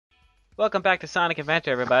Welcome back to Sonic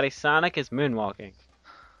Adventure, everybody. Sonic is moonwalking.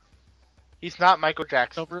 He's not Michael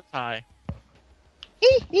Jackson. Over high.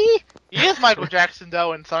 He is Michael Jackson,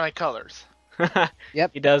 though, in Sonic Colors.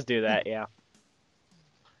 Yep. He does do that, yeah.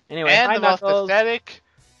 Anyway, And hi, the most Knuckles. aesthetic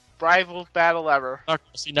rival battle ever.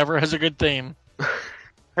 Knuckles, he never has a good theme.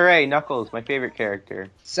 Hooray, Knuckles, my favorite character.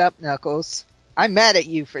 Sup, Knuckles? I'm mad at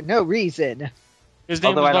you for no reason. His name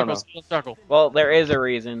Although I is don't Knuckles. He doesn't chuckle. Well, there is a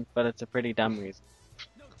reason, but it's a pretty dumb reason.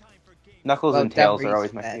 Knuckles Well, and Tails dumb are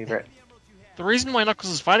always my reason, favorite. The reason why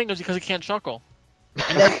Knuckles is fighting is because he can't chuckle.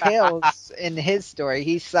 And then Tails, in his story,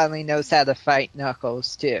 he suddenly knows how to fight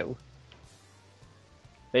Knuckles, too.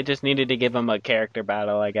 They just needed to give him a character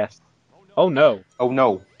battle, I guess. Oh no. Oh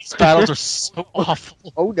no. These battles are so awful.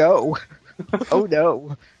 Oh no. Oh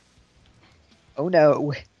no. Oh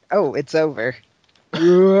no. Oh, it's over.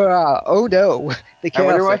 Oh no. The I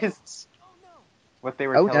wonder chaos. what they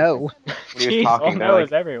were Oh telling no. me when he Jeez, was talking. oh They're no like,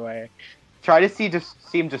 is everywhere. try to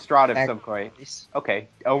seem distraught at some point. Okay.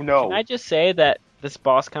 Oh no. Can I just say that this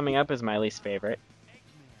boss coming up is my least favorite?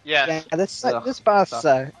 Yes. Yeah, this Ugh, boss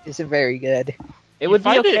isn't very good. It would be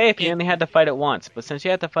fight okay it if you in- only had to fight it once, but since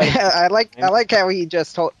you had to fight it, I like how he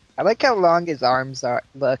just I like how long his arms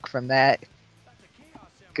look from that.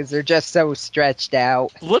 Because they're just so stretched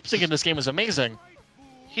out. The lip sync in this game is amazing.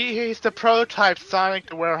 He's the prototype Sonic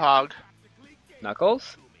the Werehog.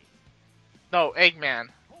 Knuckles? No, Eggman.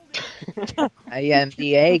 I am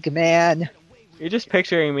the Eggman. You're just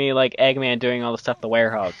picturing me like Eggman doing all the stuff the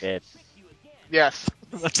Werehog did. Yes.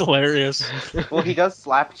 That's hilarious. Well, he does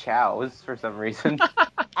slap chows for some reason.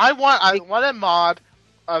 I want a mod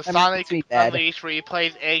of I mean, Sonic it's me bad. Unleashed where he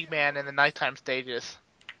plays Eggman in the nighttime stages.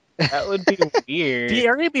 That would be weird. The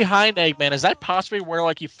area behind Eggman, is that possibly where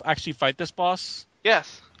like you actually fight this boss?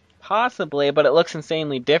 Yes. Possibly, but it looks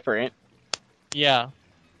insanely different. Yeah.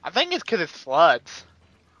 I think it's because it floods.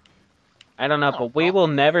 I don't know, but we will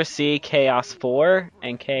never see Chaos 4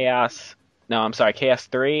 and Chaos... No, I'm sorry, Chaos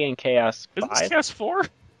 3 and Chaos Isn't this 5. Chaos 4?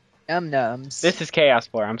 Nums. This is Chaos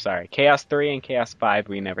 4, I'm sorry. Chaos 3 and Chaos 5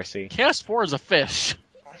 we never see. Chaos 4 is a fish.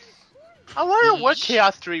 I wonder what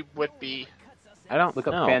Chaos 3 would be. I don't Look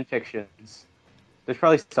up know. fan fictions. There's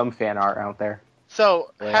probably some fan art out there.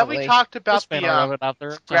 So, Well, have we Probably. talked about There's fan art of the it out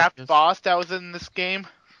there. scrapped boss that was in this game?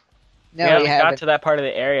 No, we haven't got haven't. to that part of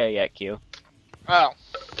the area yet, Q. Oh.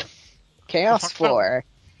 Chaos Talk about- 4.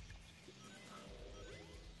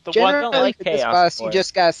 The Generally, don't like with this Chaos boss, 4. you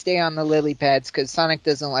just gotta stay on the lily pads because Sonic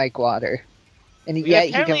doesn't like water. And Yeah, yet you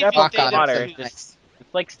apparently can if walk you on stay water, it it's sometimes. just-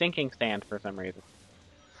 It's like stinking sand for some reason.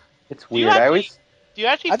 It's Do you weird. I always. actually- Do you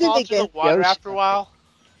actually I think fall they through the get water Yoshi. after a while?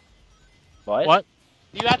 What?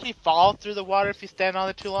 Do you actually fall through the water if you stand on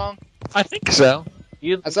it too long? I think so.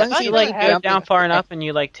 You, As long as you you like don't go jump down in- far enough and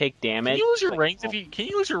you like take Can damage. you lose your like, rings if you can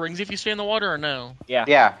you lose your rings if you stay in the water or no?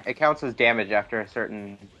 Yeah, it counts as damage after a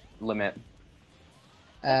certain limit.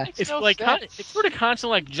 Makes If no like sense. if you were to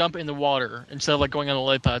constantly like jump in the water instead of like going on the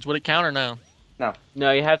lily pads, would it count or no?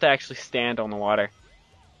 No, you have to actually stand on the water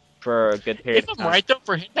for a good period If of I'm time. right though,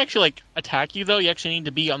 for him to actually like attack you though, you actually need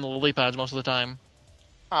to be on the lily pads most of the time.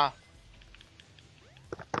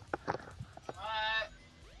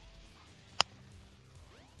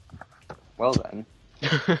 Well then.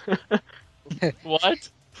 What?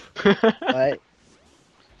 What?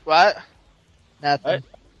 What? Nothing. What?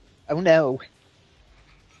 Oh no.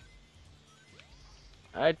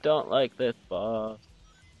 I don't like this boss.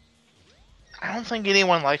 I don't think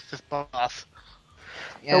anyone likes this boss.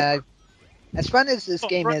 Yeah. As fun as this Oh,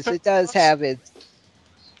 game right, is, it does have its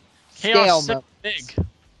scale Chaos so moments. big.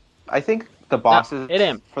 I think the bosses Hit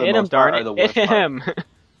him. for the Hit him, most part darn are the it. worst Hit part. him.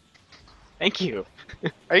 Thank you.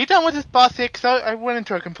 Are you done with this boss yet? 'Cause I went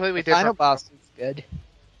into a completely The final different... boss is good.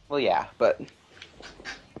 Well, yeah, but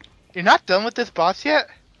You're not done with this boss yet?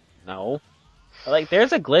 No. Like,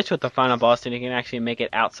 there's a glitch with the final boss and you can actually make it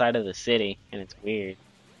outside of the city, and it's weird.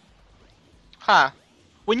 Huh.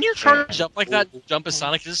 When you're trying to jump like that, jump as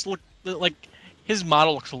Sonic, just look like his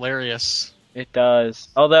model looks hilarious. It does.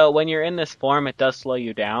 Although, when you're in this form, it does slow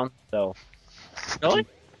you down, so... Really?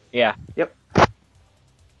 Yeah.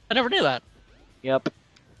 I never knew that. Yep.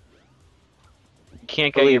 You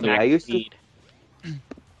can't go Believe your me, max I used to- speed.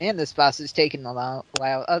 And this boss is taking a while.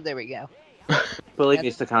 Oh, there we go. believe me,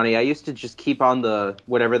 Sakani, I used to just keep on the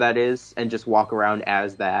whatever that is and just walk around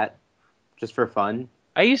as that, just for fun.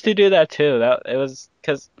 I used to do that too. It was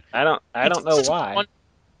because I don't know It's why.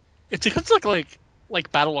 It's because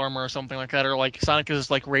like battle armor or something like that, or like Sonic is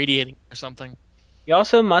like radiating or something. You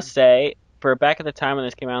also must say, for back at the time when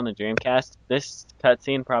this came out on the Dreamcast, this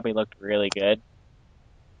cutscene probably looked really good.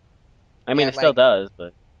 I mean, Yeah, it still like- does,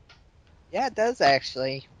 but Yeah, it does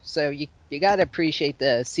actually. So You gotta appreciate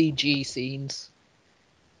the CG scenes,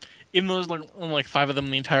 Even though there's like only like 5 of them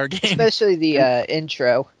in the entire game. especially the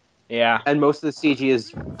intro. Yeah. And most of the CG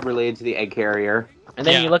is related to the egg carrier. And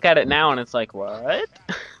then Yeah. you look at it now and it's like, what?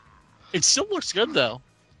 It still looks good though.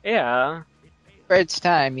 Yeah. For its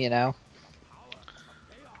time, you know.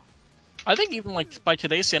 I think even like by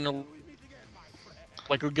today's standard,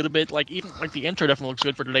 like a good bit, like even like the intro definitely looks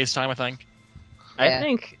good for today's time. I think. I Yeah.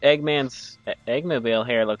 think Eggman's Eggmobile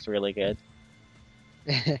hair looks really good.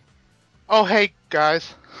 Oh, hey,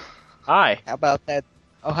 guys. Hi. How about that?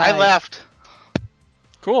 Oh, I hi. left.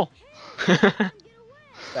 Cool. Sorry. No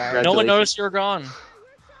one Congratulations. noticed you were gone.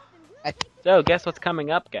 So, guess what's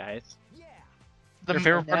coming up, guys? The- Your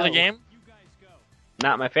favorite part of the no. game?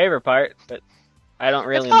 Not my favorite part, but I don't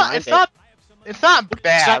really it's not, mind it's it. Not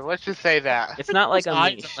bad. not- Let's just say that. It's not like Whose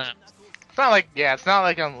eyes Unleashed. on that? It's not like it's not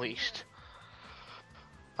like Unleashed.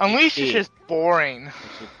 Unleashed is HD. just boring. I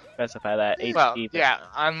should specify that. Well, HD. yeah,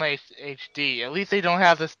 Unleashed HD. At least they don't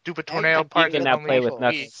have the stupid tornado You part. You can that now play with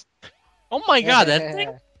Unleashed Knuckles. Oh my god, that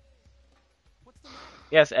thing!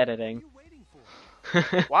 Yes, editing.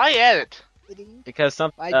 Why edit? Because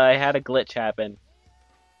Why- I had a glitch happen.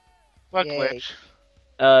 What Yay.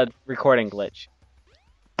 glitch? Recording glitch.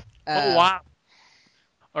 Oh wow.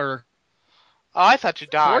 Or Oh, I thought you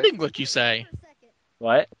died. recording glitch, you say?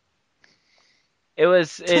 What? It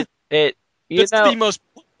was it. You That's know, the most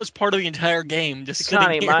pointless part of the entire game. Just sitting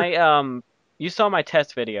Connie, here. my you saw my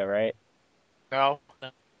test video, right? No. Oh,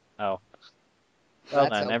 well That's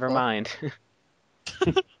then, never helpful. mind.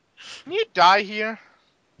 Can you die here?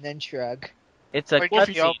 And then shrug. It's a Like, what's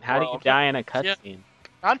the cutscene. How do you overworld? die in a cutscene?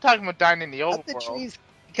 I'm talking about dying in the Let the overworld. trees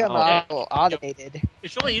become Oh. all automated.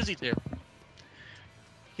 It's really easy to.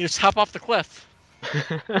 You just hop off the cliff.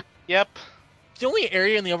 Yep. The only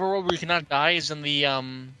area in the overworld where you cannot die is in the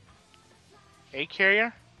A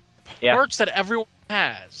carrier? Yeah. parts that everyone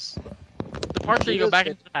has. The parts where you go back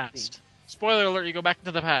into the past. Spoiler alert: you go back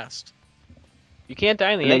into the past. You can't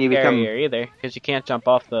die in the And then egg you become- carrier either, because you can't jump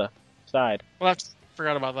off the side. Well, that's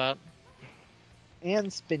forgot about that.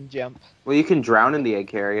 And spin jump. Well, you can drown in the egg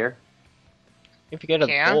carrier. If you go to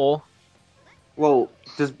the Can? pool, Well,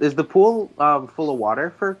 is the pool full of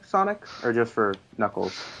water for Sonic, or just for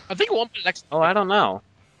Knuckles? I think it won't be next. oh, I don't know.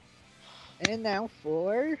 And now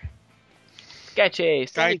for Sky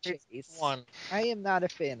chase. Sky Sky Chase Chase. 1. I am not a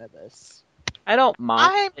fan of this. I don't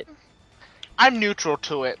mind. it. I'm neutral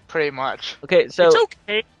to it, pretty much. Okay, so It's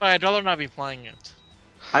okay, but I'd rather not be playing it.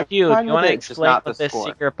 I'm you fine want with to it, just explain not what the this score.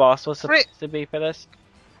 secret boss was Great. supposed to be for this?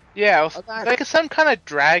 Yeah, it was Oh, God. like some kind of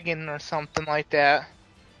dragon or something like that.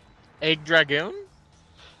 Egg Dragoon?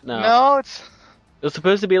 No, it's It was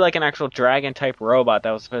supposed to be like an actual dragon type robot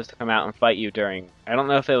that was supposed to come out and fight you during. I don't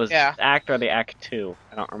know if it was Yeah. this act or the act 2.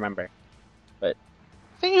 I don't remember. I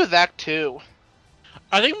think it was Act 2.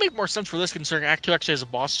 I think it would make more sense for this considering Act 2 actually has a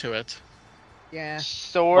boss to it. Yeah.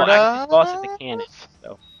 Sorta. Well, actually, boss is the canon,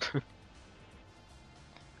 so.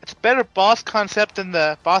 It's a better boss concept than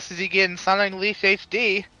the bosses you get in Sonic Unleashed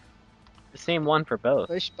HD. The same one for both.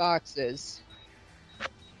 Push boxes.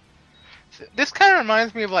 This kind of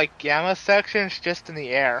reminds me of like Gamma sections just in the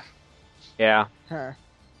air. Yeah. Huh.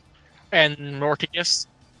 And Mortius.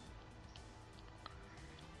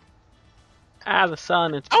 Ah, the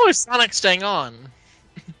sun. It's How is Sonic staying on?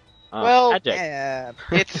 Well, magic. Yeah.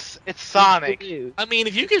 It's Sonic. Dude, I mean,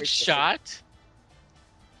 if you get shot,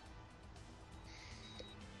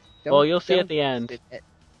 Well, you'll see at don't the end. it.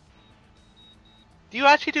 Do you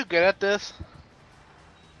actually do good at this?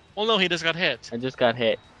 well, no, he just got hit. I just got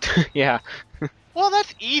hit. Yeah. Well,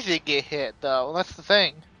 that's easy to get hit though. That's the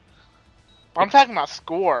thing. But I'm talking about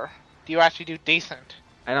score. Do you actually do decent?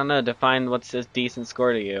 I don't know. Define what's this decent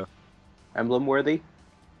score to you. Emblem worthy?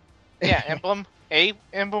 Yeah, emblem.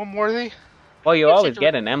 Emblem worthy. Well, you Yes, always it's a-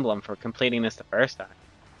 get an emblem for completing this the first time.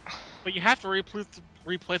 But you have to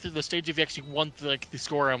replay through the stage if you actually want the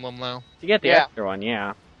score emblem, though. You get the Yeah. extra one,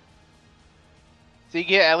 yeah. So you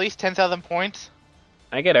get at least 10,000 points.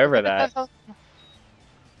 I get over that. 10,000?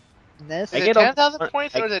 In this, I Is get it a- 10,000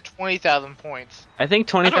 points I- or is it 20,000 points? I think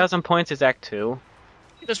 20,000 points is Act 2.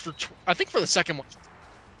 Just for I think for the second one.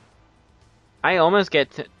 I almost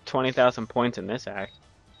get 20,000 points in this act.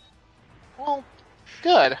 Well,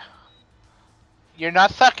 good. You're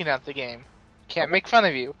not sucking at the game. Can't make fun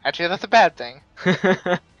of you. Actually, that's a bad thing.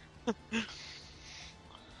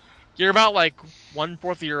 You're about like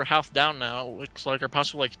 1/4 of your health down now. It looks like, or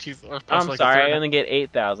possibly like two. Or I'm possibly like a sorry, third. I only get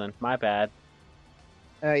 8,000. My bad.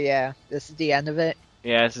 oh yeah, this is the end of it.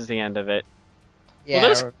 Yeah, this is the end of it. Yeah.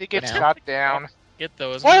 this- or- It gets you know. shot down. Get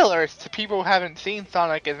those. Spoilers to people who haven't seen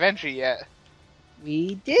Sonic Adventure yet.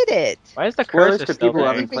 We did it. Why is the Spoilers cursor to still people who there?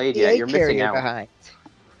 haven't Leaving played the yet. A You're missing carrier out. behind.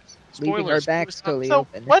 Leaving our Spoilers. backs totally So,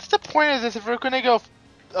 open. what's the point of this if we're gonna go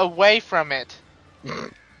away from it?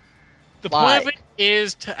 The Why? point of it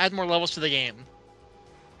is to add more levels to the game.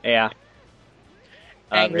 Yeah.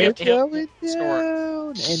 And We're give the hill going score. down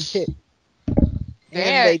and hit. Dang.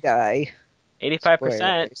 And they die. 85%.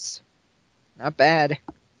 Spoilers. Not bad.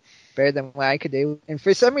 Better than what I could do. And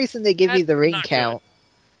for some reason they give you the That's ring not good. count.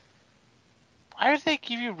 Why do they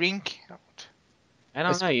give you ring count? I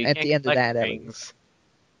don't know. You At can't the end of collect that, at rings.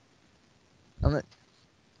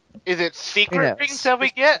 Is it Who secret knows? rings that we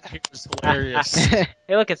get? It's hilarious. Hey,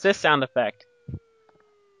 look, it's this sound effect.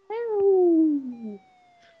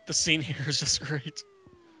 The scene here is just great.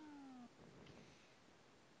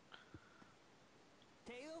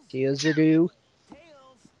 Tears are due.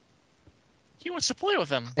 He wants to play with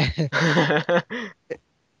them.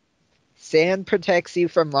 Sand protects you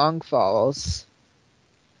from long falls.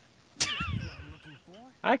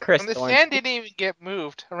 Hi, Chris And the Thorne. sand didn't even get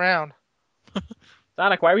moved around.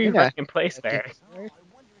 Sonic, why were you Yeah. running in place there?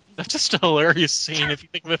 That's just a hilarious scene if you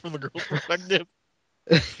think of it from the girl's perspective.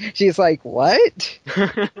 She's like, what?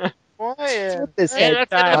 Boy, What this And head? that's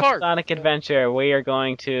the Time part. Sonic Adventure. We are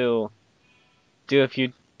going to do a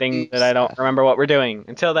few things Do that I don't stuff. remember what we're doing.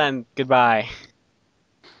 Until then, goodbye.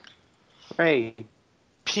 Hey.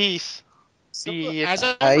 peace. So, Be as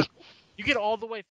I- you get all the way